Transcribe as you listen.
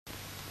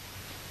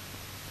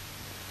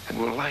And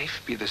will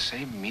life be the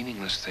same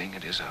meaningless thing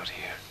it is out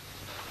here?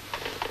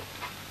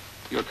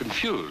 You're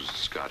confused,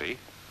 Scotty.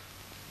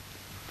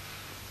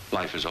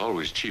 Life is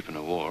always cheap in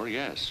a war,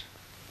 yes.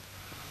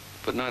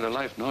 But neither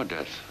life nor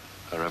death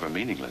are ever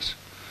meaningless.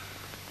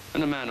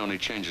 And a man only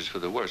changes for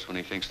the worse when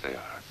he thinks they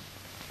are.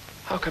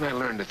 How can I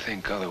learn to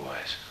think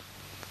otherwise?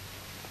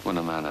 When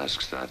a man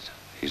asks that,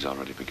 he's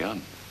already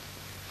begun.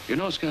 You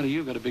know, Scotty,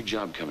 you've got a big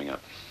job coming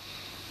up.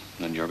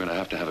 And you're going to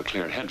have a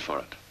clear head for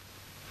it.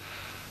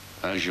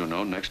 As you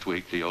know, next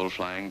week, the old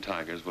Flying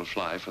Tigers will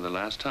fly for the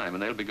last time,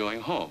 and they'll be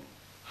going home.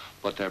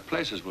 But their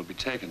places will be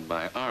taken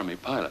by Army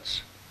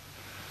pilots.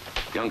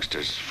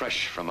 Youngsters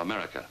fresh from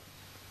America.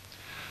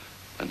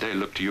 And they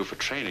look to you for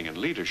training and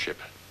leadership.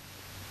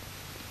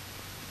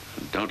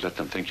 And don't let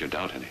them think you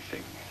doubt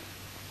anything.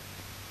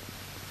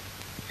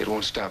 It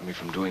won't stop me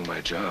from doing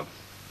my job,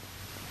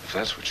 if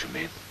that's what you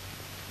mean.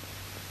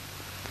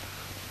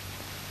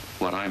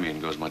 What I mean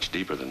goes much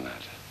deeper than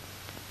that.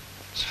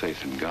 It's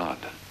faith in God.